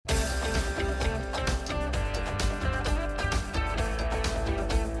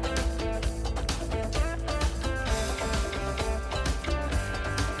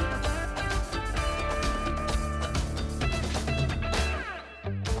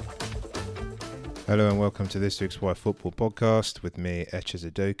Hello and welcome to this week's Why Football podcast with me, Eches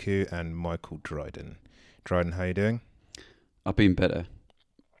Adoku, and Michael Dryden. Dryden, how are you doing? I've been better.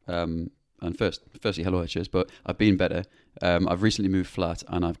 And firstly, hello Eches, but I've been better. I've recently moved flat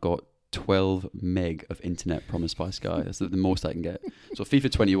and I've got 12 meg of internet promised by Sky. That's the most I can get. So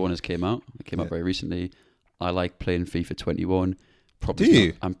FIFA 21 has came out. It came out very recently. I like playing FIFA 21. Do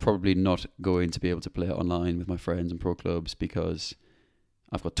you? I'm probably not going to be able to play it online with my friends and pro clubs because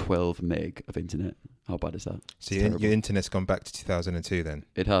I've got 12 meg of internet. How bad is that? So your internet's gone back to 2002 then?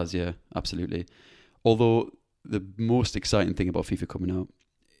 It has, yeah, absolutely. Although the most exciting thing about FIFA coming out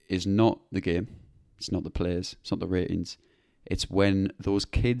is not the game, it's not the players, it's not the ratings. It's when those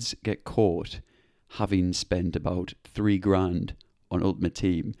kids get caught having spent about $3,000 on Ultimate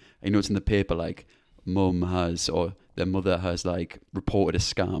Team. And it's in the paper like mum has or their mother has like reported a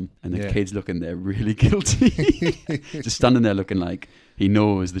scam and the kid's looking there really guilty. Just standing there looking like he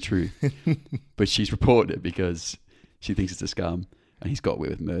knows the truth. But she's reported it because she thinks it's a scam and he's got away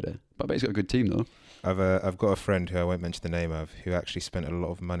with murder. But I bet he's got a good team though. I've got a friend who I won't mention the name of who actually spent a lot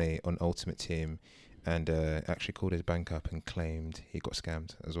of money on Ultimate Team and actually called his bank up and claimed he got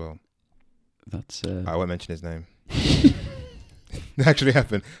scammed as well. That's I won't mention his name. It actually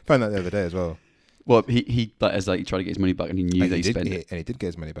happened. Found that the other day as well. Well, he tried to get his money back and he knew that he spent it. And he did get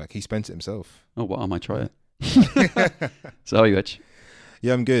his money back. He spent it himself. Oh, wow, I might try it. So how are you, Edge?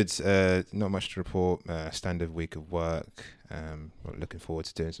 Yeah, I'm good. Not much to report. Standard week of work. Looking forward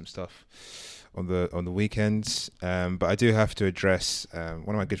to doing some stuff on the weekends. But I do have to address one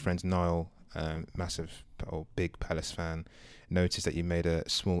of my good friends, Niall, massive or big Palace fan, noticed that you made a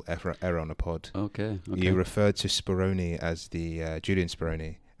small error on a pod. Okay. You referred to Speroni as the Julian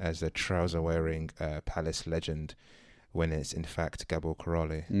Speroni as the trouser-wearing Palace legend, when it's in fact Gabor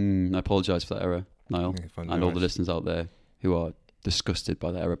Kiraly. I apologise for that error, Niall, and all the listeners out there who are disgusted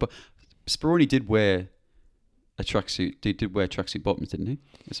by that error. But Speroni did wear a tracksuit. Did wear tracksuit bottoms, didn't he?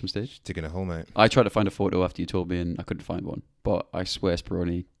 At some stage. Digging a hole, mate. I tried to find a photo after you told me, and I couldn't find one. But I swear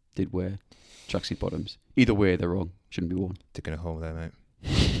Speroni did wear tracksuit bottoms. Either way, they're wrong. Shouldn't be worn. Digging a hole there, mate.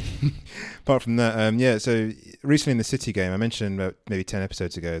 Apart from that, so recently in the City game, I mentioned maybe 10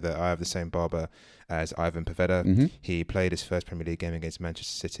 episodes ago that I have the same barber as Ivan Poveda. Mm-hmm. He played his first Premier League game against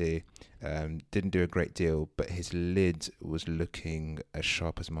Manchester City. Didn't do a great deal, but his lid was looking as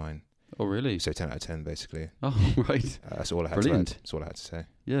sharp as mine. Oh, really? So 10 out of 10, basically. Oh, right. That's all I had Brilliant. to add. That's all I had to say.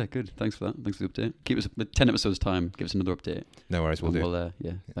 Yeah, good. Thanks for that. Thanks for the update. Keep us 10 episodes time. Give us another update. No worries, we'll do.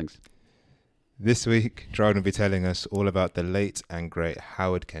 Thanks. This week, Dryden will be telling us all about the late and great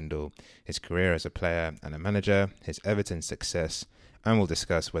Howard Kendall, his career as a player and a manager, his Everton success, and we'll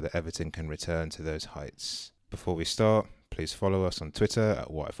discuss whether Everton can return to those heights. Before we start, please follow us on Twitter at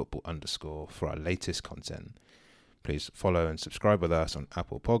 @WhiteFootball_ for our latest content. Please follow and subscribe with us on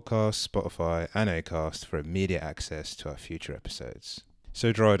Apple Podcasts, Spotify, and Acast for immediate access to our future episodes.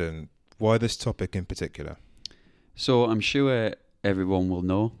 So, Dryden, why this topic in particular? So, I'm sure everyone will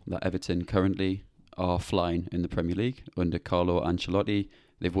know that Everton currently are flying in the Premier League under Carlo Ancelotti.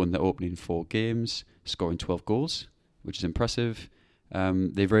 They've won their opening 4 games, scoring 12 goals, which is impressive.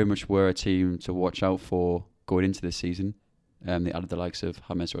 They very much were a team to watch out for going into this season. They added the likes of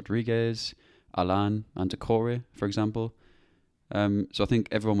James Rodriguez, Alan, and Decore, for example. So I think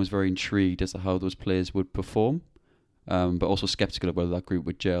everyone was very intrigued as to how those players would perform, but also sceptical of whether that group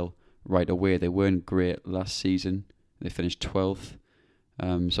would gel right away. They weren't great last season. They finished 12th,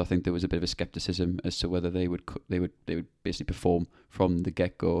 so I think there was a bit of a scepticism as to whether they would basically perform from the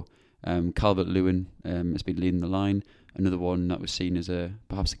get-go. Calvert-Lewin has been leading the line. Another one that was seen as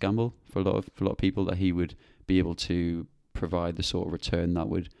perhaps a gamble for a lot of people, that he would be able to provide the sort of return that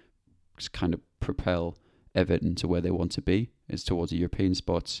would just kind of propel Everton to where they want to be, is towards the European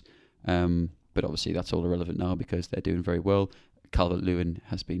spots. But obviously that's all irrelevant now because they're doing very well. Calvert-Lewin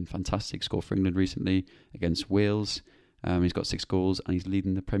has been fantastic, scored for England recently against Wales. He's got 6 goals and he's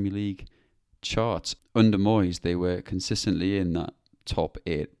leading the Premier League charts. Under Moyes, they were consistently in that top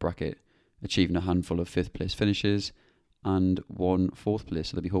 8 bracket, achieving a handful of 5th place finishes and 1 4th place.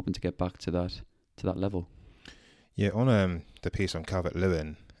 So they'll be hoping to get back to that level. Yeah, on the piece on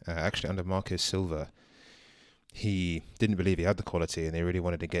Calvert-Lewin, actually under Marcus Silva, he didn't believe he had the quality and they really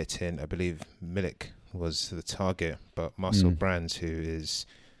wanted to get in. I believe Milik was the target, but Marcel Brands, who is,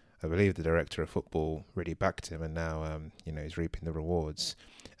 I believe, the director of football, really backed him, and now he's reaping the rewards.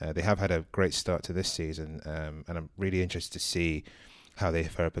 They have had a great start to this season, and I'm really interested to see how they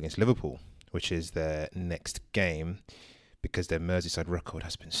fare up against Liverpool, which is their next game, because their Merseyside record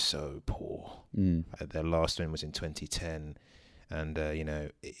has been so poor. Their last win was in 2010, and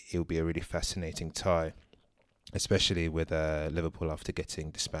it'll be a really fascinating tie, especially with Liverpool after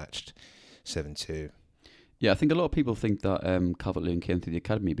getting dispatched. 7-2. Yeah, I think a lot of people think that Calvert-Lewin came through the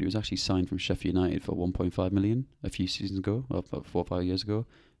academy, but he was actually signed from Sheffield United for 1.5 million a few seasons ago, or about 4 or 5 years ago,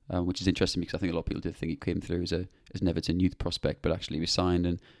 which is interesting because I think a lot of people did think he came through as an Everton youth prospect, but actually he was signed,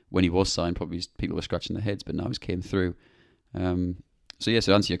 and when he was signed, probably people were scratching their heads, but now he's came through. So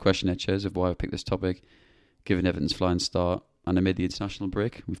to answer your question, Etches, of why I picked this topic, given Everton's flying start and amid the international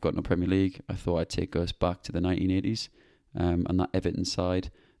break, we've got no Premier League, I thought I'd take us back to the 1980s, and that Everton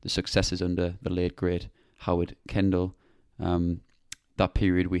side, the successes under the late great Howard Kendall, that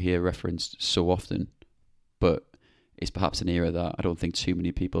period we hear referenced so often, but it's perhaps an era that I don't think too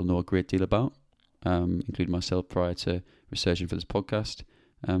many people know a great deal about, including myself prior to researching for this podcast.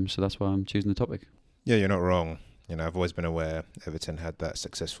 So that's why I'm choosing the topic. Yeah, you're not wrong. I've always been aware Everton had that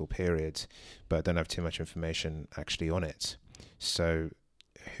successful period, but I don't have too much information actually on it. So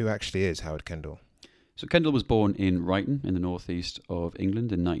who actually is Howard Kendall? So Kendall was born in Brighton in the northeast of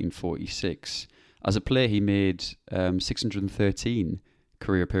England in 1946. As a player, he made 613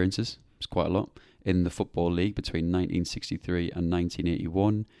 career appearances. It's quite a lot in the Football League between 1963 and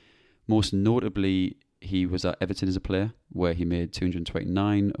 1981. Most notably, he was at Everton as a player, where he made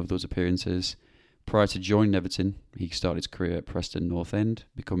 229 of those appearances. Prior to joining Everton, he started his career at Preston North End,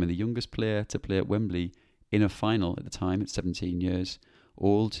 becoming the youngest player to play at Wembley in a final at the time, at 17 years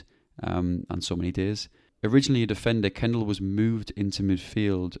old, and so many days. Originally a defender, Kendall was moved into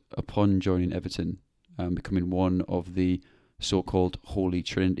midfield upon joining Everton, becoming one of the so-called Holy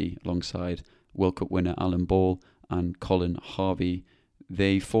Trinity alongside World Cup winner Alan Ball and Colin Harvey.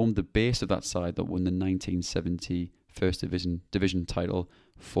 They formed the base of that side that won the 1970 First Division title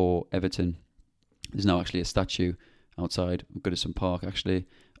for Everton. There's now actually a statue outside Goodison Park, actually,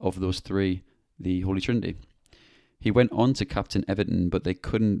 of those three, the Holy Trinity. He went on to captain Everton, but they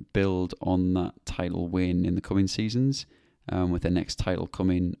couldn't build on that title win in the coming seasons, with their next title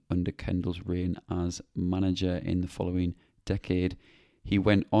coming under Kendall's reign as manager in the following decade. He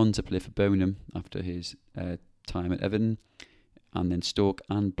went on to play for Birmingham after his time at Everton, and then Stoke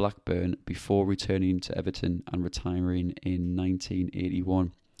and Blackburn before returning to Everton and retiring in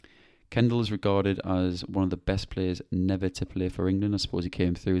 1981. Kendall is regarded as one of the best players never to play for England. I suppose he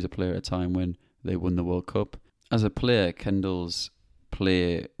came through as a player at a time when they won the World Cup. As a player, Kendall's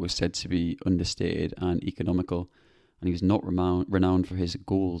play was said to be understated and economical, and he was not renowned for his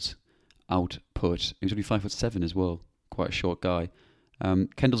goals output. He was only 5'7" as well, quite a short guy.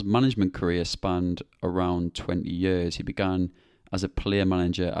 Kendall's management career spanned around 20 years. He began as a player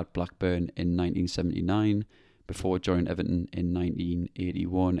manager at Blackburn in 1979, before joining Everton in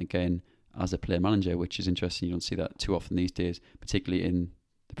 1981, again as a player manager, which is interesting. You don't see that too often these days, particularly in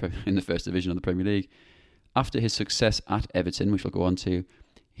the First Division of the Premier League. After his success at Everton, which we'll go on to,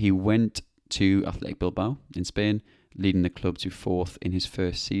 he went to Athletic Bilbao in Spain, leading the club to fourth in his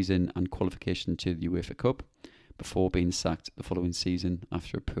first season and qualification to the UEFA Cup, before being sacked the following season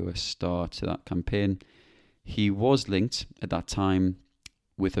after a poor start to that campaign. He was linked at that time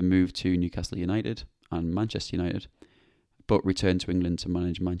with a move to Newcastle United and Manchester United, but returned to England to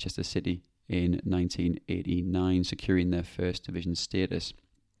manage Manchester City in 1989, securing their First Division status.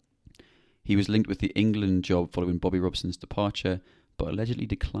 He was linked with the England job following Bobby Robson's departure, but allegedly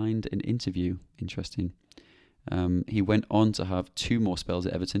declined an interview. Interesting. He went on to have 2 more spells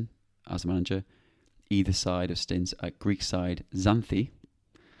at Everton as a manager, either side of stints at Greek side Xanthi,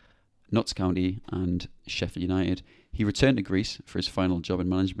 Notts County and Sheffield United. He returned to Greece for his final job in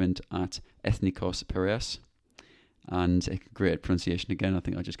management at Ethnikos Piraeus. And a great pronunciation again, I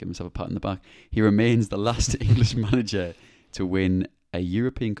think I'll just give myself a pat on the back. He remains the last English manager to win a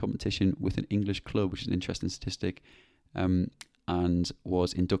European competition with an English club, which is an interesting statistic, and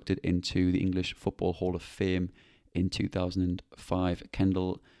was inducted into the English Football Hall of Fame in 2005.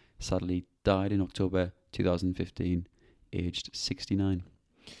 Kendall sadly died in October 2015, aged 69.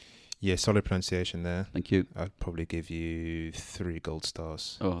 Yeah, solid pronunciation there. Thank you. I'd probably give you 3 gold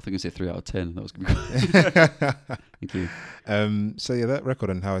stars. Oh, I think I said 3 out of 10. That was going to be Thank you. So yeah, that record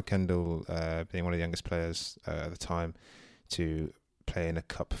on Howard Kendall being one of the youngest players at the time to play in a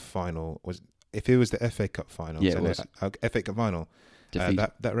cup final was, if it was the FA Cup final, yeah, it was. FA Cup final.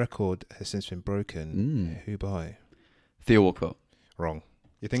 That record has since been broken. Who by? Theo Walcott. Wrong.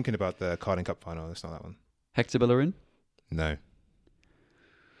 You're thinking about the Carling Cup final. That's not that one. Hector Bellerin. No.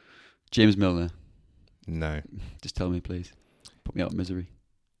 James Milner. No. Just tell me, please. Put me out of misery.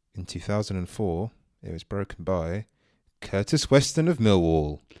 In 2004, it was broken by Curtis Weston of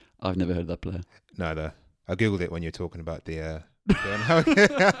Millwall. I've never heard of that player. Neither. I googled it when you were talking about the.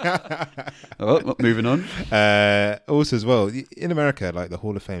 Well, moving on. Also, as well, in America, like the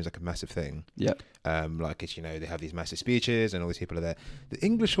Hall of Fame is like a massive thing. Yeah. Like, as you know, they have these massive speeches and all these people are there. The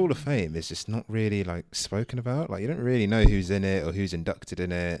English Hall of Fame is just not really like spoken about. Like, you don't really know who's in it or who's inducted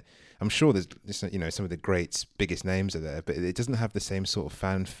in it. I'm sure there's, you know, some of the greats, biggest names are there, but it doesn't have the same sort of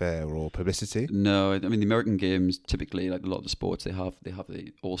fanfare or publicity. No, I mean the American games typically, like a lot of the sports, they have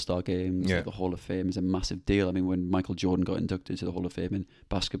the All-Star games. Yeah. Like the Hall of Fame is a massive deal. I mean, when Michael Jordan got inducted to the Hall of Fame in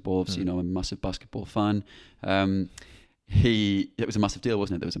basketball, obviously, you know, I'm a massive basketball fan. It was a massive deal,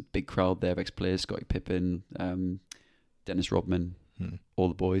 wasn't it? There was a big crowd there of ex-players, Scottie Pippen, Dennis Rodman, all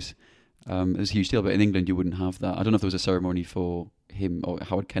the boys. It was a huge deal, but in England you wouldn't have that. I don't know if there was a ceremony for him or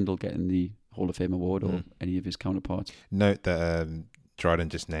Howard Kendall getting the Hall of Fame award or any of his counterparts. Note that Dryden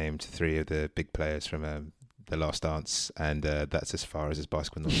just named 3 of the big players from The Last Dance, and that's as far as his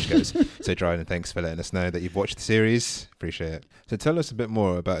basketball knowledge goes. So Dryden, thanks for letting us know that you've watched the series. Appreciate it. So tell us a bit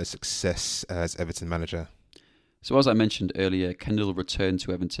more about his success as Everton manager. So as I mentioned earlier, Kendall returned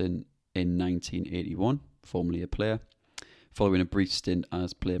to Everton in 1981, formerly a player, following a brief stint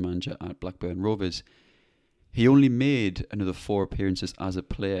as player manager at Blackburn Rovers. He only made another 4 appearances as a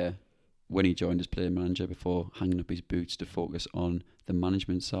player when he joined as player manager before hanging up his boots to focus on the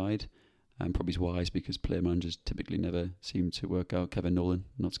management side. And probably wise, because player managers typically never seem to work out. Kevin Nolan,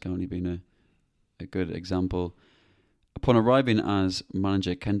 Notts County, being a good example. Upon arriving as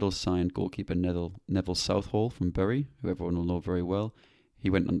manager, Kendall signed goalkeeper Neville Southall from Bury, who everyone will know very well. He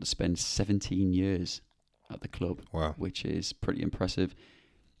went on to spend 17 years at the club, Wow, which is pretty impressive.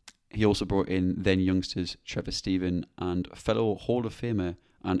 He also brought in then youngsters Trevor Steven and fellow Hall of Famer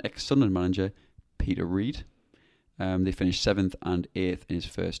and ex-Sunderland manager Peter Reid. They finished 7th and 8th in his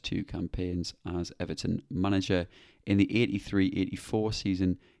first 2 campaigns as Everton manager. In the 83-84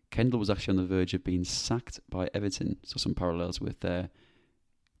 season, Kendall was actually on the verge of being sacked by Everton. So some parallels with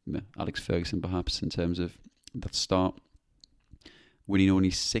Alex Ferguson perhaps in terms of that start. Winning only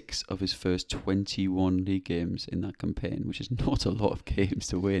 6 of his first 21 league games in that campaign, which is not a lot of games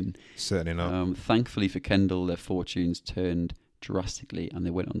to win. certainly not. Thankfully for Kendall, their fortunes turned drastically and they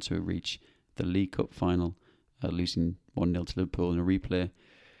went on to reach the League Cup final, losing 1-0 to Liverpool in a replay.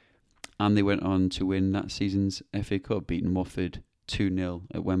 And they went on to win that season's FA Cup, beating Watford 2-0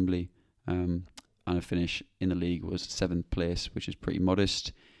 at Wembley. And a finish in the league was 7th place, which is pretty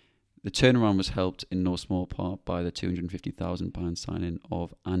modest. The turnaround was helped in no small part by the £250,000 signing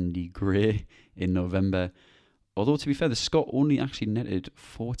of Andy Gray in November. Although, to be fair, the Scot only actually netted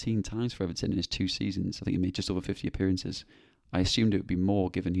 14 times for Everton in his 2 seasons. I think he made just over 50 appearances. I assumed it would be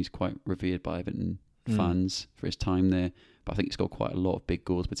more, given he's quite revered by Everton fans for his time there. But I think he's got quite a lot of big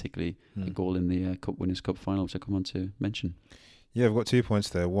goals, particularly a goal in the Cup Winners' Cup final, which I come on to mention. Yeah, I've got 2 points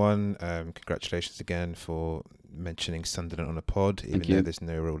there. One, congratulations again for mentioning Sunderland on a pod, even though there's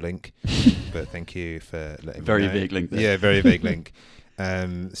no real link. But thank you for letting me know. Very vague link there. Yeah, very vague link.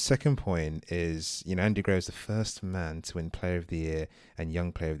 Second point is, you know, Andy Gray was the first man to win Player of the Year and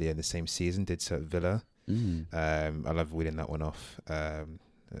Young Player of the Year in the same season, did so at Villa. I love wheeling that one off.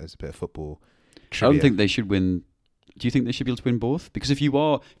 There's a bit of football trivia. I don't think they should win. Do you think they should be able to win both? Because if you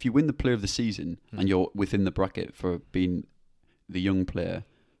win the Player of the Season and you're within the bracket for being the young player,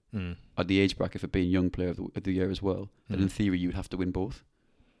 at the age bracket for being young player of the year as well, then in theory you would have to win both.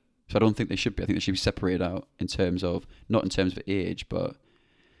 So I don't think they should be. I think they should be separated out in terms of, not in terms of age, but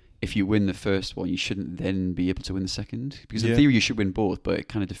if you win the first one, you shouldn't then be able to win the second. Because in theory you should win both, but it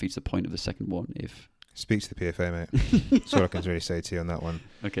kind of defeats the point of the second one if... Speak to the PFA, mate. That's all I can really say to you on that one.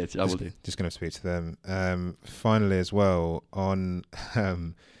 Okay, I will do. Just going to speak to them. Finally, as well, on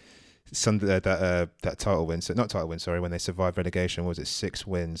Sunday, that title win, so not title win, sorry, when they survived relegation, was it 6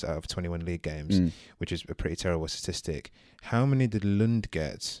 wins out of 21 league games, which is a pretty terrible statistic. How many did Lund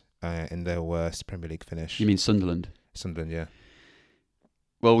get in their worst Premier League finish? You mean Sunderland? Sunderland, yeah.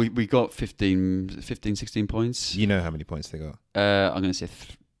 Well, we got 15, 16 points. You know how many points they got? I'm going to say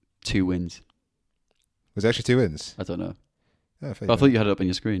 2 wins. Was it actually 2 wins? I don't know. Oh, I thought you had it up on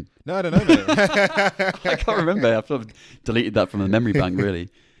your screen. No, I don't know, mate. I can't remember. I've sort of deleted that from the memory bank, really.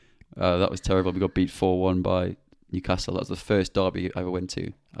 That was terrible. We got beat 4-1 by Newcastle. That was the first derby I ever went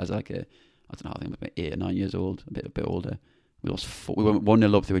to as like I think I was about 8 or 9 years old, a bit older. We lost 4. We went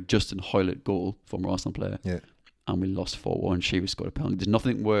 1-0 up to a Justin Hoylett goal, former Arsenal player. Yeah. And we lost 4-1. Shearer scored a penalty. There's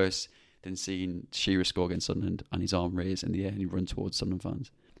nothing worse than seeing Shearer score against Sunderland and his arm raised in the air and he run towards Sunderland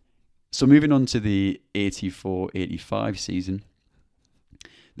fans. So moving on to the 84-85 season,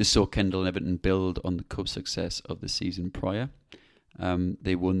 this saw Kendall and Everton build on the cup success of the season prior.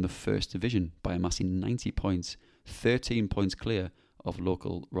 They won the First Division by amassing 90 points, 13 points clear of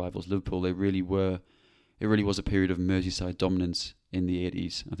local rivals Liverpool. It really was a period of Merseyside dominance in the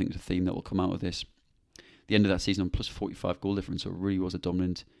 80s. I think it's a theme that will come out of this. The end of that season on plus 45 goal difference, so it really was a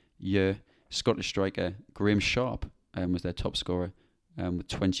dominant year. Scottish striker Graham Sharp was their top scorer with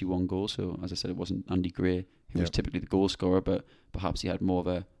 21 goals. So, as I said, it wasn't Andy Gray, who was typically the goal scorer, but perhaps he had more of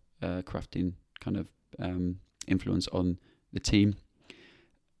a crafting kind of influence on the team.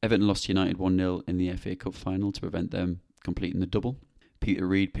 Everton lost to United 1-0 in the FA Cup final to prevent them completing the double. Peter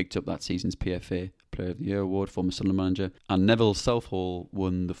Reid picked up that season's PFA Player of the Year award, former Sunderland manager, and Neville Southall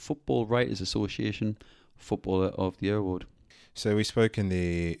won the Football Writers Association Footballer of the Year award. So we spoke in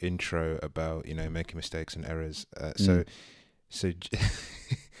the intro about making mistakes and errors. So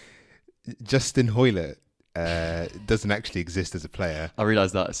Justin Hoylett doesn't actually exist as a player. I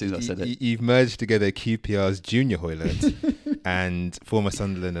realised that as soon as I said it. You've merged together QPR's Junior Hoylett and former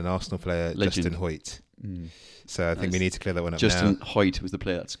Sunderland and Arsenal player Legend. Justin Hoyt. So I think we need to clear that one up Justin now. Hoyt was the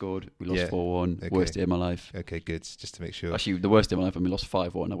player that scored. We lost 4-1. Okay. Worst day of my life. Okay, good. Just to make sure. Actually, the worst day of my life when we lost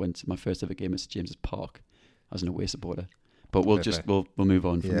 5-1. I went to my first ever game at St James's Park. I was an away supporter. But we'll move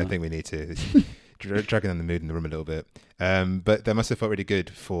on from that. I think we need to. Dragging down the mood in the room a little bit. But that must have felt really good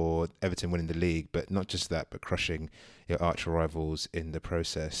for Everton winning the league, but not just that, but crushing your arch rivals in the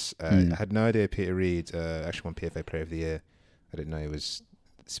process. I had no idea Peter Reid actually won PFA Player of the Year. I didn't know he was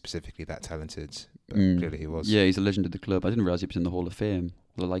specifically that talented, but clearly he was. Yeah, he's a legend of the club. I didn't realise he was in the Hall of Fame.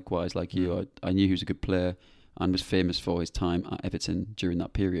 Well, likewise, like you, I knew he was a good player and was famous for his time at Everton during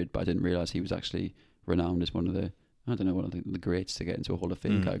that period, but I didn't realise he was actually renowned as one of the greats to get into a Hall of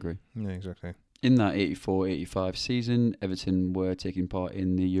Fame category. Yeah, exactly. In that 84-85 season, Everton were taking part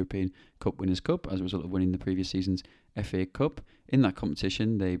in the European Cup Winners' Cup as a result of winning the previous season's FA Cup. In that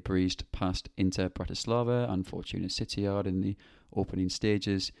competition, they breezed past Inter Bratislava and Fortuna Sittard in the opening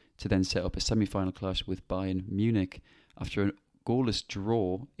stages to then set up a semi-final clash with Bayern Munich. After a goalless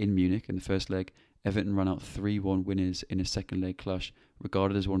draw in Munich in the first leg, Everton ran out 3-1 winners in a second leg clash,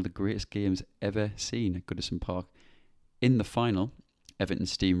 regarded as one of the greatest games ever seen at Goodison Park. In the final, Everton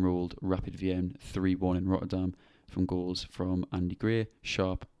steamrolled Rapid Vienna 3-1 in Rotterdam from goals from Andy Gray,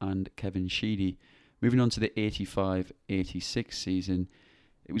 Sharp and Kevin Sheedy. Moving on to the 85-86 season,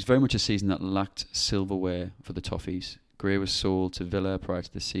 it was very much a season that lacked silverware for the Toffees. Gray was sold to Villa prior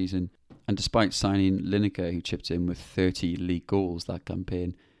to the season, and despite signing Lineker, who chipped in with 30 league goals that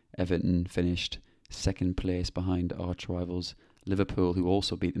campaign, Everton finished second place behind arch rivals Liverpool, who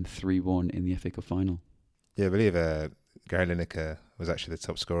also beat them 3-1 in the FA Cup final. Yeah, I believe Gary Lineker was actually the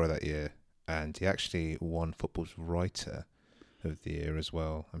top scorer that year, and he actually won Football's Writer of the Year as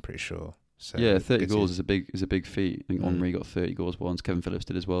well, I'm pretty sure. So yeah, 30 goals is a big feat. I think Henry got 30 goals once. Kevin Phillips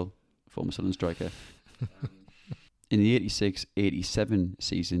did as well, former Sunderland striker. In the 86-87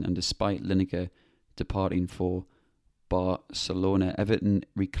 season, and despite Lineker departing for Barcelona, Everton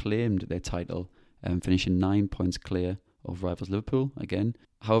reclaimed their title, finishing 9 points clear of rivals Liverpool again.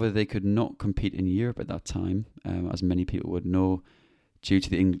 However, they could not compete in Europe at that time, as many people would know, due to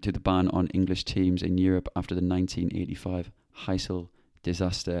the ban on English teams in Europe after the 1985 Heysel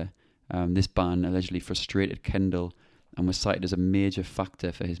disaster. This ban allegedly frustrated Kendall and was cited as a major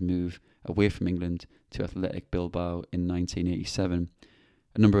factor for his move away from England to Athletic Bilbao in 1987.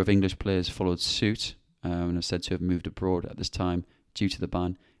 A number of English players followed suit and are said to have moved abroad at this time due to the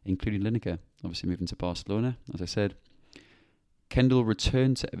ban, including Lineker, obviously moving to Barcelona, as I said. Kendall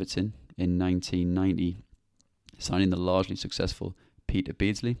returned to Everton in 1990, signing the largely successful Peter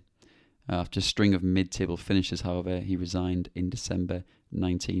Beardsley. After a string of mid-table finishes, however, he resigned in December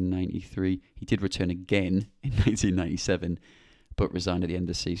 1993. He did return again in 1997, but resigned at the end of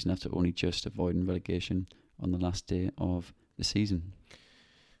the season after only just avoiding relegation on the last day of the season.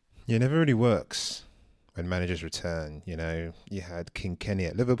 Yeah, it never really works when managers return. You had King Kenny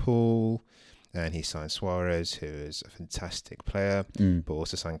at Liverpool, and he signed Suarez, who is a fantastic player, but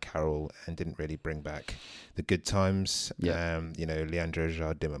also signed Carroll and didn't really bring back the good times. Yeah. Leandro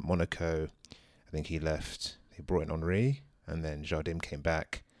Jardim at Monaco, I think he left. They brought in Henry, and then Jardim came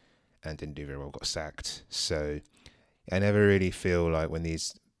back and didn't do very well, got sacked. So I never really feel like when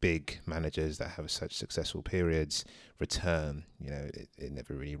these big managers that have such successful periods return, it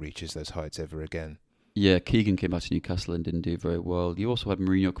never really reaches those heights ever again. Yeah, Keegan came back to Newcastle and didn't do very well. You also had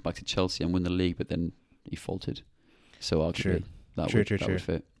Mourinho come back to Chelsea and win the league, but then he faltered. So arguably that would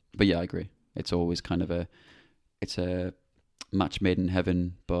fit. But yeah, I agree. It's always kind of a match made in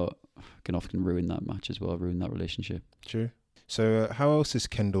heaven, but can often ruin that match as well, ruin that relationship. True. So how else is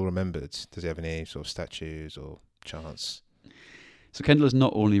Kendall remembered? Does he have any sort of statues or chants? So Kendall is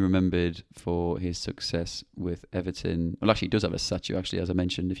not only remembered for his success with Everton. Well, actually, he does have a statue, actually, as I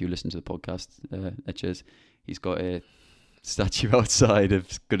mentioned, if you listen to the podcast, Etches. He's got a statue outside of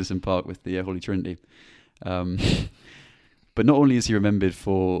Goodison Park with the Holy Trinity. But not only is he remembered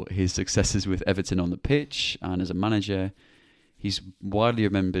for his successes with Everton on the pitch and as a manager, he's widely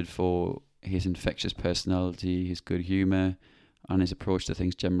remembered for his infectious personality, his good humour, and his approach to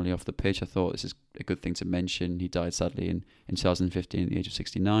things generally off the pitch. I thought this is a good thing to mention. He died sadly in 2015 at the age of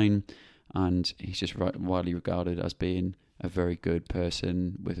 69, and he's just widely regarded as being a very good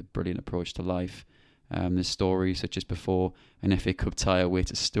person with a brilliant approach to life. There's stories such as before an FA Cup tie away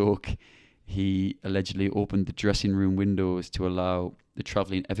to Stoke, he allegedly opened the dressing room windows to allow the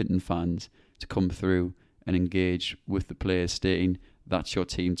travelling Everton fans to come through and engage with the players, stating, "That's your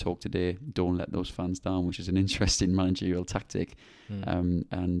team talk today. Don't let those fans down," which is an interesting managerial tactic.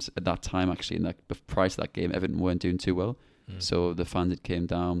 And at that time, actually, prior to that game, Everton weren't doing too well. So the fans had came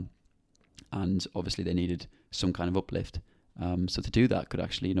down, and obviously they needed some kind of uplift. So to do that could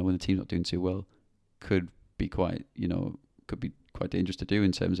actually, when the team's not doing too well, could be quite dangerous to do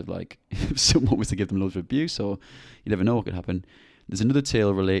in terms of like if someone was to give them loads of abuse, or you never know what could happen. There's another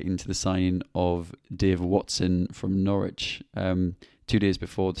tale relating to the signing of Dave Watson from Norwich 2 days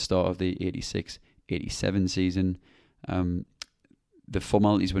before the start of the 86-87 season. The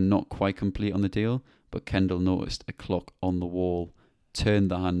formalities were not quite complete on the deal, but Kendall noticed a clock on the wall,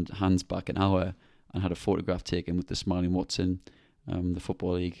 turned the hands back an hour, and had a photograph taken with the smiling Watson. The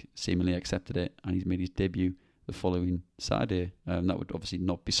Football League seemingly accepted it, and he's made his debut the following Saturday. That would obviously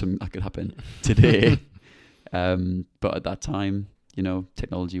not be something that could happen today. But at that time,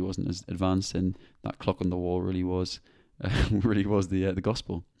 technology wasn't as advanced, and that clock on the wall really was the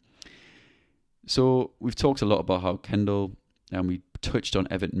gospel. So we've talked a lot about how Kendall, and we touched on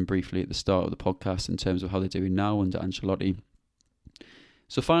Everton briefly at the start of the podcast in terms of how they're doing now under Ancelotti.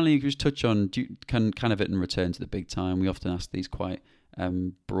 So finally, just touch on, can Everton return to the big time? We often ask these quite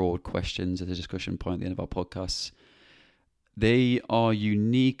broad questions as a discussion point at the end of our podcasts. They are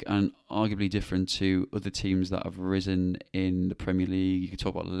unique and arguably different to other teams that have risen in the Premier League. You could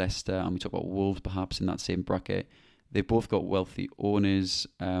talk about Leicester, and we talk about Wolves perhaps in that same bracket. They've both got wealthy owners.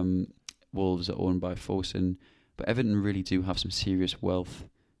 Wolves are owned by Fosun, but Everton really do have some serious wealth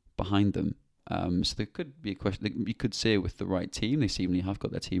behind them. So there could be a question. You could say with the right team, they seemingly have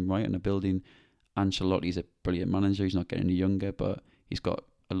got their team right and are building. Ancelotti's a brilliant manager. He's not getting any younger, but he's got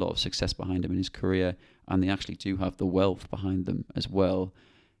a lot of success behind him in his career, and they actually do have the wealth behind them as well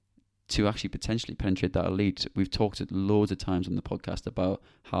to actually potentially penetrate that elite. We've talked loads of times on the podcast about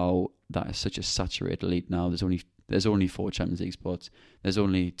how that is such a saturated elite now. There's only 4 Champions League spots. There's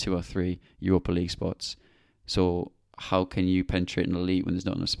only 2 or 3 Europa League spots. So how can you penetrate an elite when there's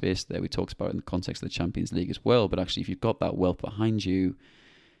not enough space there? We talked about it in the context of the Champions League as well, but actually if you've got that wealth behind you,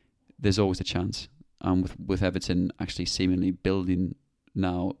 there's always a chance. And with Everton actually seemingly building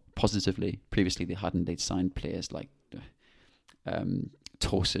now positively, previously they hadn't. They'd signed players like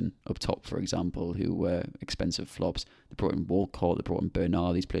Tosin up top, for example, who were expensive flops. They brought in Walcott, they brought in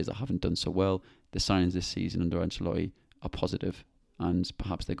Bernard, these players that haven't done so well. The signings this season under Ancelotti are positive, and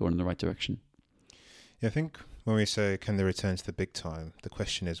perhaps they're going in the right direction. Yeah, I think when we say can they return to the big time, the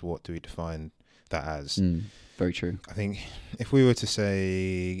question is what do we define that as? Very true. I think if we were to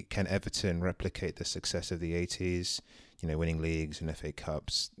say can Everton replicate the success of the 80s, winning leagues and FA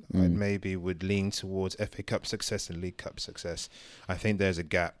Cups, I maybe would lean towards FA Cup success and League Cup success. I think there's a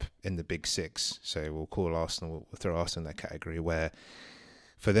gap in the big 6, so we'll call Arsenal, we'll throw Arsenal in that category, where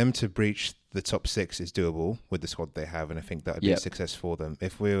for them to breach the top 6 is doable with the squad they have, and I think that would be a success for them.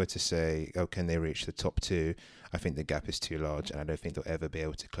 If we were to say, can they reach the top 2, I think the gap is too large, and I don't think they'll ever be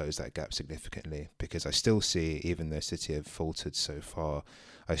able to close that gap significantly, because I still see, even though City have faltered so far,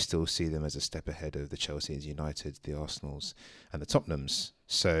 I still see them as a step ahead of the Chelseas, United, the Arsenals, and the Tottenhams.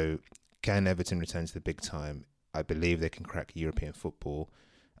 So can Everton return to the big time? I believe they can crack European football.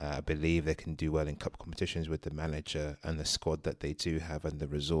 I believe they can do well in cup competitions with the manager and the squad that they do have and the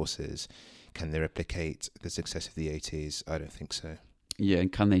resources. Can they replicate the success of the 80s? I don't think so. Yeah,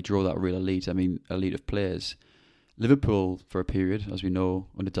 and can they draw that real elite? I mean, elite of players. Liverpool, for a period, as we know,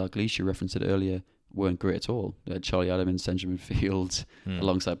 under Dalglish, you referenced it earlier, weren't great at all. They had Charlie Adam in central midfield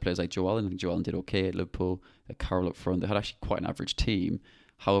alongside players like Joe Allen. I think Joe Allen did okay at Liverpool. Carroll up front. They had actually quite an average team.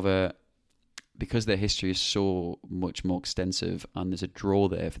 However, because their history is so much more extensive and there's a draw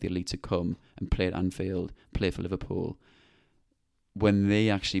there for the elite to come and play at Anfield, play for Liverpool, when they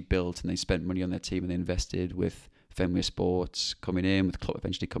actually built and they spent money on their team and they invested with Fenway Sports coming in, with Klopp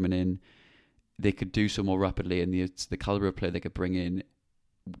eventually coming in, they could do so more rapidly, and the calibre of player they could bring in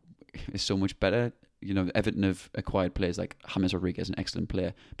is so much better. Everton have acquired players like James Rodriguez, an excellent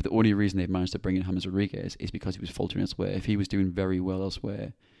player, but the only reason they've managed to bring in James Rodriguez is because he was faltering elsewhere. If he was doing very well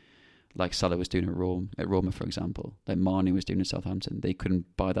elsewhere, like Salah was doing at Roma, for example, like Marnie was doing at Southampton, they couldn't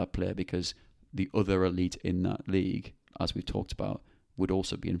buy that player because the other elite in that league, as we've talked about, would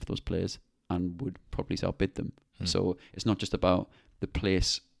also be in for those players and would probably outbid them. So it's not just about the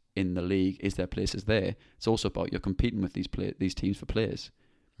place in the league, is there places there? It's also about you're competing with these teams for players.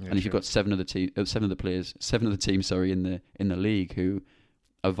 Yeah, and if you've true. got seven of the teams in the league who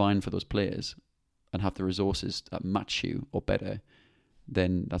are vying for those players and have the resources that match you or better,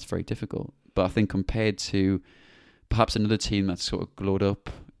 then that's very difficult. But I think compared to perhaps another team that's sort of glowed up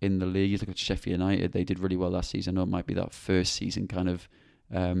in the league, you look at Sheffield United. They did really well last season. I know it might be that first season kind of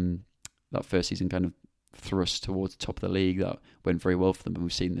thrust towards the top of the league that went very well for them. But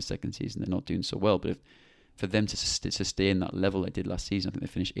we've seen the second season they're not doing so well. But for them to sustain that level they did last season, I think they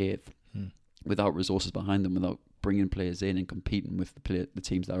finished 8th without resources behind them, without bringing players in and competing with the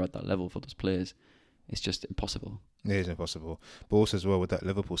teams that are at that level for those players. It's just impossible. It is impossible. But also as well with that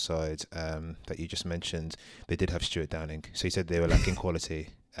Liverpool side that you just mentioned, they did have Stuart Downing. So you said they were lacking quality.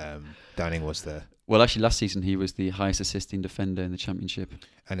 Downing was there. Well, actually, last season he was the highest assisting defender in the Championship.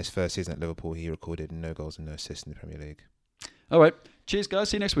 And his first season at Liverpool, he recorded no goals and no assists in the Premier League. All right. Cheers, guys.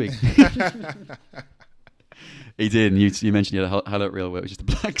 See you next week. He did. And you mentioned he had a highlight reel where it was just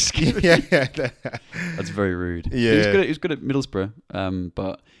a black screen. Yeah. That's very rude. Yeah. He was good at Middlesbrough,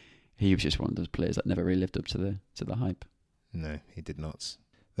 but he was just one of those players that never really lived up to the hype. No, he did not.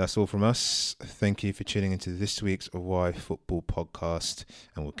 That's all from us. Thank you for tuning into this week's Why Football podcast,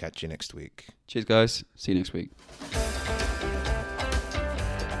 and we'll catch you next week. Cheers, guys. See you next week.